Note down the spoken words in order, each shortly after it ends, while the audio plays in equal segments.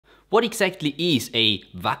What exactly is a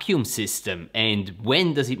vacuum system and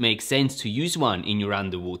when does it make sense to use one in your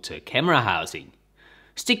underwater camera housing?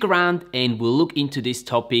 Stick around and we'll look into this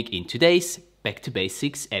topic in today's Back to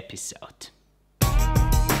Basics episode.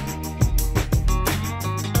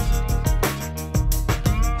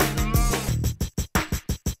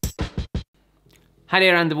 Hi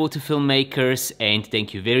there underwater filmmakers, and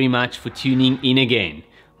thank you very much for tuning in again.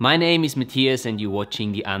 My name is Matthias and you're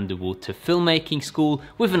watching the Underwater Filmmaking School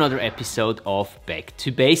with another episode of Back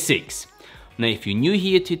to Basics. Now if you're new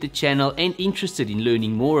here to the channel and interested in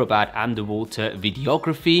learning more about underwater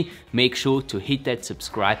videography, make sure to hit that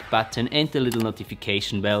subscribe button and the little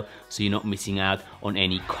notification bell so you're not missing out on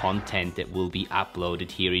any content that will be uploaded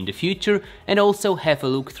here in the future, and also have a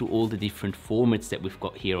look through all the different formats that we've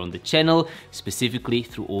got here on the channel, specifically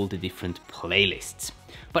through all the different playlists.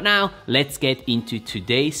 But now let's get into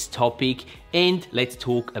today's topic and let's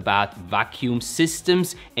talk about vacuum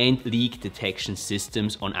systems and leak detection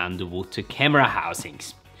systems on underwater camera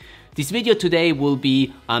housings. This video today will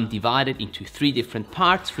be divided into three different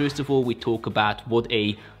parts. First of all, we talk about what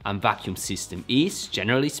a vacuum system is,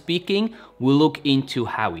 generally speaking. We'll look into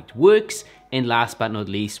how it works, and last but not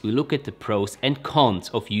least, we look at the pros and cons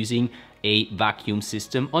of using a vacuum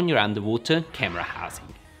system on your underwater camera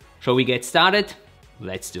housing. Shall we get started?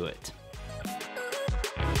 Let's do it.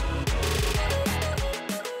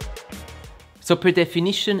 So per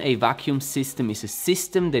definition, a vacuum system is a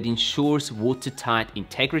system that ensures watertight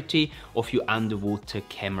integrity of your underwater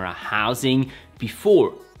camera housing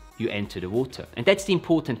before you enter the water. And that's the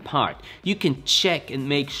important part. You can check and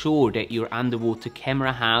make sure that your underwater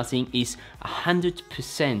camera housing is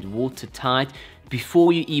 100% watertight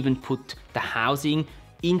before you even put the housing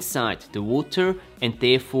inside the water, and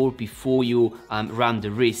therefore before you run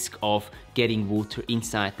the risk of getting water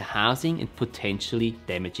inside the housing and potentially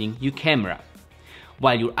damaging your camera.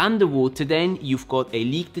 While you're underwater then, you've got a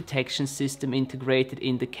leak detection system integrated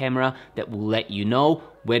in the camera that will let you know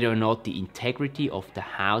whether or not the integrity of the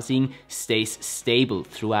housing stays stable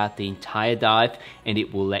throughout the entire dive, and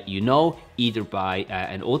it will let you know either by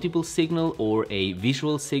an audible signal or a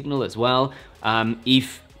visual signal as well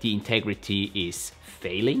if the integrity is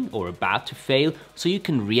failing or about to fail, so you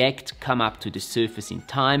can react, come up to the surface in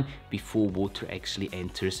time before water actually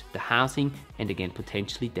enters the housing and again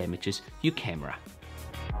potentially damages your camera.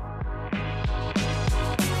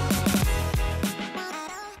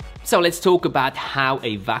 So let's talk about how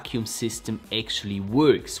a vacuum system actually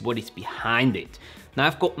works, what is behind it. Now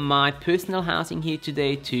I've got my personal housing here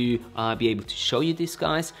today to be able to show you this,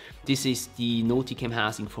 guys. This is the Nauticam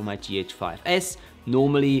housing for my GH5S.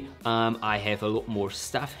 Normally I have a lot more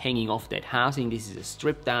stuff hanging off that housing. This is a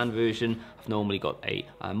stripped down version. I've normally got a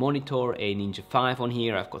monitor, a Ninja 5 on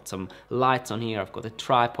here, I've got some lights on here, I've got a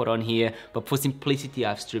tripod on here, but for simplicity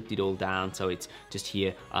I've stripped it all down, so it's just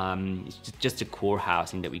here, it's just a core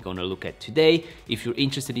housing that we're going to look at today. If you're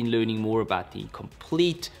interested in learning more about the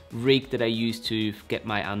complete rig that I use to get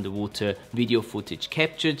my underwater video footage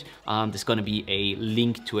captured, there's going to be a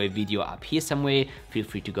link to a video up here somewhere. Feel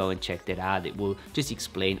free to go and check that out. It will just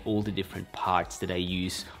explain all the different parts that I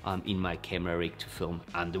use in my camera rig to film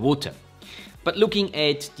underwater. But looking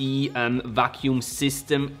at the vacuum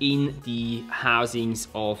system in the housings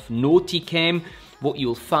of Nauticam, what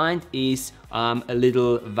you'll find is a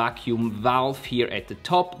little vacuum valve here at the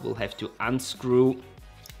top. We'll have to unscrew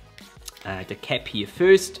the cap here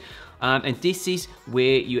first. And this is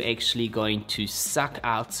where you're actually going to suck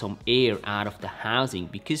out some air out of the housing,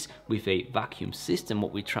 because with a vacuum system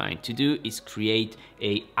what we're trying to do is create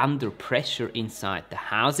a under pressure inside the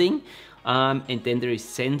housing, and then there is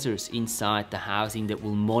sensors inside the housing that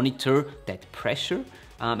will monitor that pressure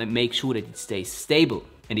and make sure that it stays stable.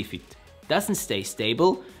 And if it doesn't stay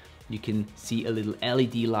stable, you can see a little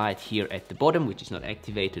LED light here at the bottom, which is not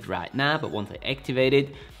activated right now, but once I activate it,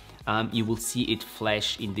 you will see it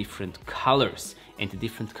flash in different colors, and the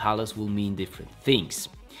different colors will mean different things.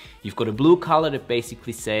 You've got a blue color that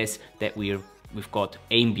basically says that we've got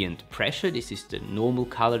ambient pressure. This is the normal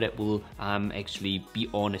color that will actually be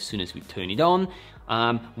on as soon as we turn it on.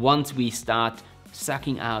 Once we start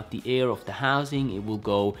sucking out the air of the housing, it will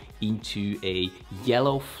go into a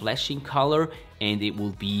yellow flashing color, and it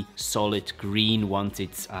will be solid green once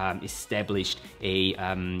it's established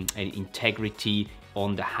an integrity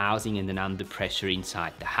on the housing and then under pressure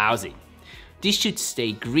inside the housing. This should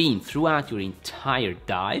stay green throughout your entire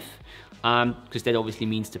dive, because that obviously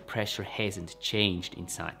means the pressure hasn't changed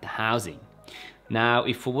inside the housing. Now,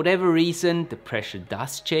 if for whatever reason the pressure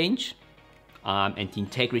does change and the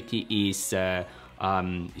integrity is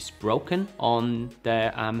broken on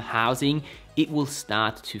the housing, it will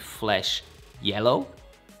start to flash yellow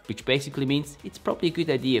which basically means it's probably a good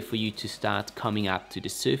idea for you to start coming up to the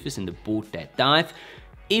surface and abort that dive.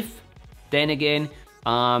 If then again,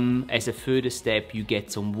 as a further step, you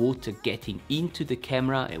get some water getting into the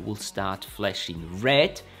camera, it will start flashing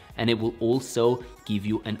red, and it will also give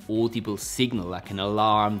you an audible signal, like an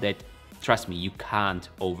alarm that, trust me, you can't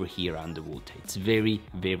overhear underwater. It's very,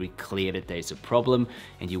 very clear that there's a problem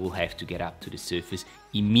and you will have to get up to the surface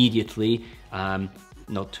immediately,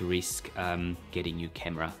 not to risk getting your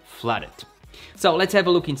camera flooded. So let's have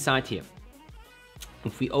a look inside here.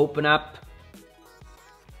 If we open up,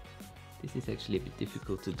 this is actually a bit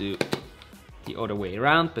difficult to do the other way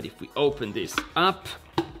around, but if we open this up,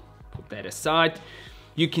 put that aside,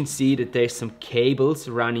 you can see that there's some cables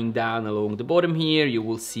running down along the bottom here. You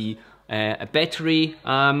will see a battery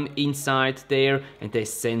inside there, and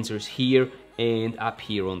there's sensors here and up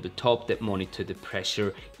here on the top that monitor the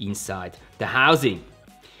pressure inside the housing.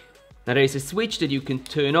 Now there's a switch that you can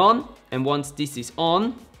turn on, and once this is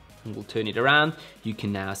on, and we'll turn it around, you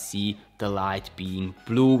can now see the light being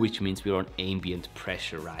blue, which means we're on ambient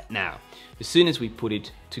pressure right now. As soon as we put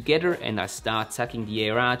it together and I start sucking the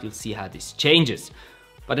air out, you'll see how this changes.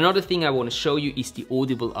 But another thing I want to show you is the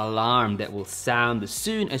audible alarm that will sound as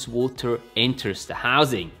soon as water enters the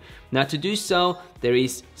housing. Now to do so, there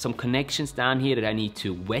is some connections down here that I need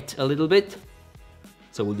to wet a little bit.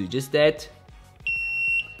 So we'll do just that.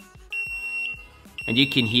 And you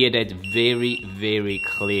can hear that very, very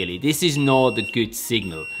clearly. This is not a good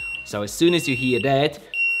signal. So as soon as you hear that,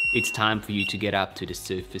 it's time for you to get up to the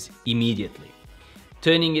surface immediately.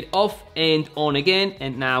 Turning it off and on again,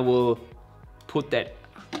 and now we'll put that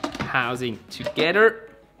housing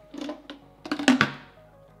together.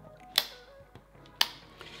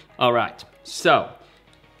 All right, so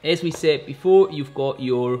as we said before, you've got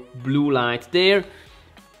your blue light there.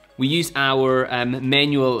 We use our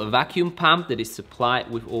manual vacuum pump that is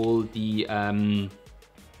supplied with all the,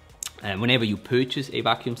 whenever you purchase a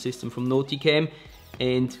vacuum system from Nauticam,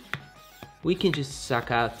 and we can just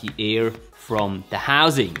suck out the air from the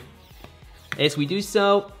housing. As we do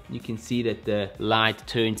so, you can see that the light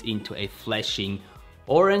turns into a flashing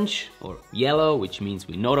orange or yellow, which means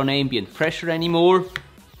we're not on ambient pressure anymore,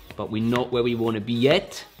 but we're not where we want to be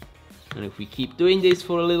yet. And if we keep doing this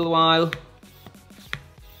for a little while,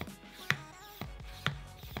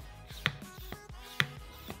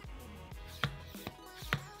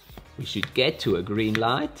 we should get to a green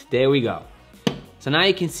light. There we go. So now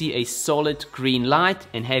you can see a solid green light,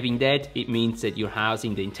 and having that, it means that your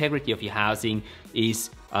housing, the integrity of your housing is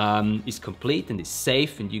complete and is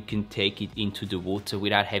safe, and you can take it into the water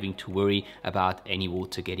without having to worry about any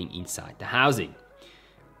water getting inside the housing.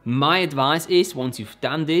 My advice is, once you've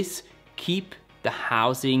done this, keep the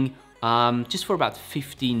housing just for about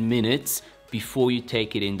 15 minutes before you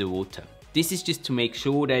take it in the water. This is just to make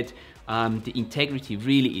sure that the integrity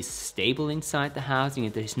really is stable inside the housing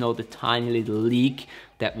and there's not a tiny little leak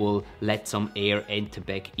that will let some air enter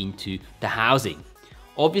back into the housing.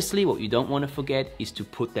 Obviously, what you don't want to forget is to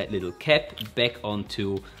put that little cap back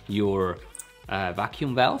onto your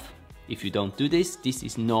vacuum valve. If you don't do this, this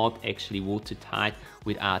is not actually watertight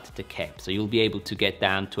without the cap. So you'll be able to get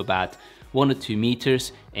down to about 1 or 2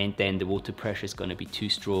 meters, and then the water pressure is going to be too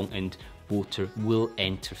strong and water will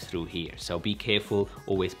enter through here. So be careful,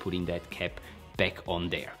 always putting that cap back on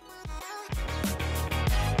there.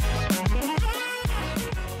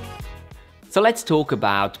 So let's talk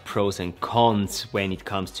about pros and cons when it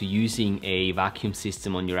comes to using a vacuum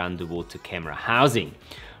system on your underwater camera housing.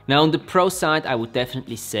 Now on the pro side, I would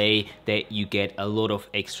definitely say that you get a lot of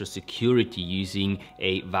extra security using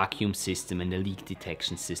a vacuum system and a leak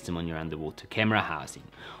detection system on your underwater camera housing.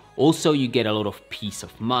 Also, you get a lot of peace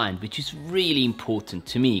of mind, which is really important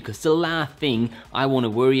to me, because the last thing I want to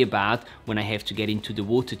worry about when I have to get into the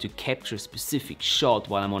water to capture a specific shot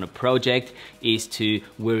while I'm on a project is to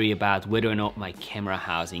worry about whether or not my camera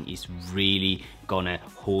housing is really gonna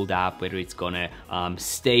hold up, whether it's gonna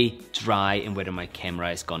stay dry, and whether my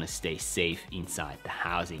camera is gonna stay safe inside the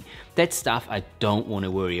housing. That stuff I don't want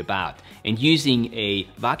to worry about. And using a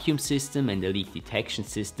vacuum system and a leak detection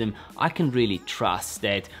system, I can really trust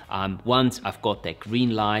that once I've got that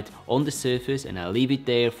green light on the surface and I leave it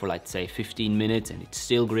there for, let's say, 15 minutes and it's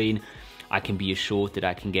still green, I can be assured that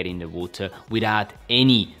I can get in the water without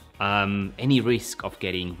any risk of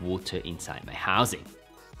getting water inside my housing.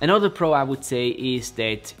 Another pro I would say is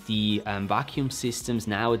that the vacuum systems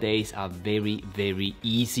nowadays are very, very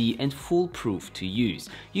easy and foolproof to use.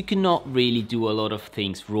 You cannot really do a lot of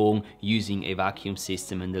things wrong using a vacuum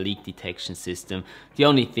system and the leak detection system. The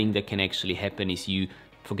only thing that can actually happen is you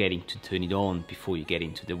forgetting to turn it on before you get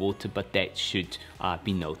into the water, but that should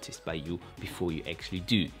be noticed by you before you actually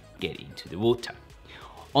do get into the water.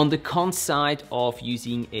 On the con side of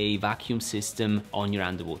using a vacuum system on your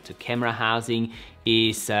underwater camera housing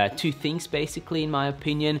is two things basically, in my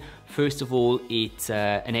opinion. First of all, it's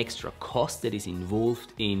an extra cost that is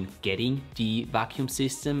involved in getting the vacuum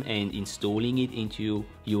system and installing it into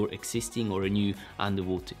your existing or a new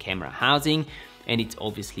underwater camera housing. And it's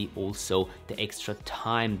obviously also the extra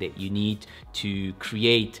time that you need to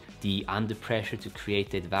create the under pressure, to create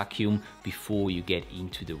that vacuum before you get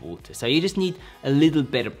into the water. So you just need a little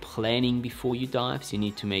better planning before you dive. So you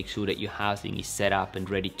need to make sure that your housing is set up and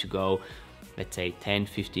ready to go, let's say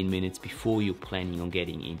 10-15 minutes before you're planning on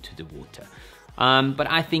getting into the water. But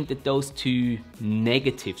I think that those two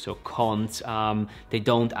negatives or cons, they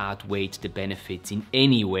don't outweigh the benefits in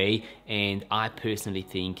any way. And I personally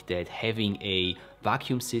think that having a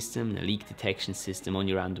vacuum system, a leak detection system on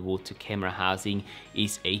your underwater camera housing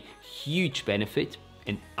is a huge benefit.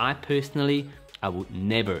 And I would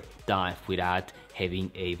never dive without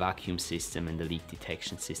having a vacuum system and a leak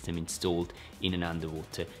detection system installed in an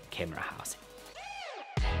underwater camera housing.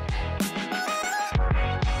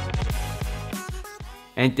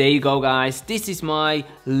 And there you go, guys. This is my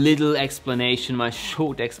little explanation, my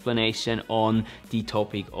short explanation on the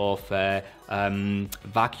topic of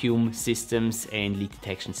vacuum systems and leak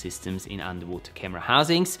detection systems in underwater camera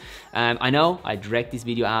housings. I know I dragged this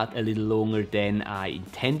video out a little longer than I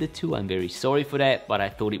intended to. I'm very sorry for that, but I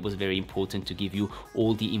thought it was very important to give you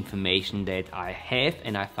all the information that I have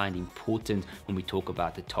and I find important when we talk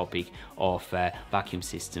about the topic of vacuum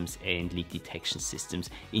systems and leak detection systems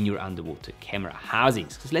in your underwater camera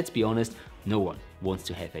housings. Because let's be honest, no one wants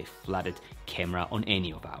to have a flooded camera on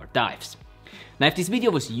any of our dives. Now, if this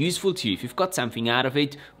video was useful to you, if you've got something out of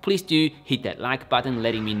it, please do hit that like button,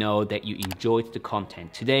 letting me know that you enjoyed the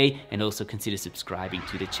content today, and also consider subscribing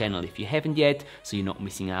to the channel if you haven't yet, so you're not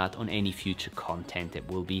missing out on any future content that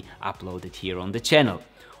will be uploaded here on the channel.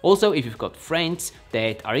 Also, if you've got friends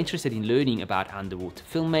that are interested in learning about underwater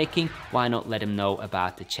filmmaking, why not let them know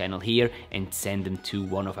about the channel here and send them to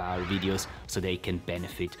one of our videos so they can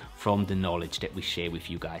benefit from the knowledge that we share with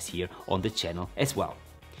you guys here on the channel as well.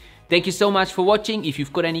 Thank you so much for watching. If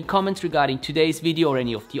you've got any comments regarding today's video or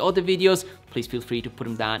any of the other videos, please feel free to put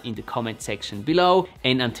them down in the comment section below.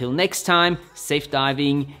 And until next time, safe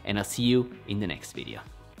diving, and I'll see you in the next video.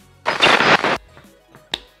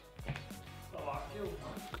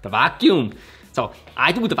 The vacuum. So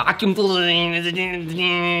I do the vacuum.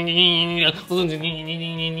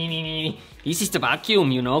 This is the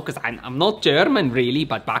vacuum, you know, because I'm not German really,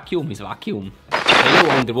 but vacuum is vacuum. Hello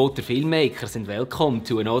underwater filmmakers and welcome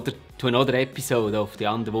to another episode of the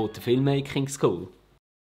Underwater Filmmaking School.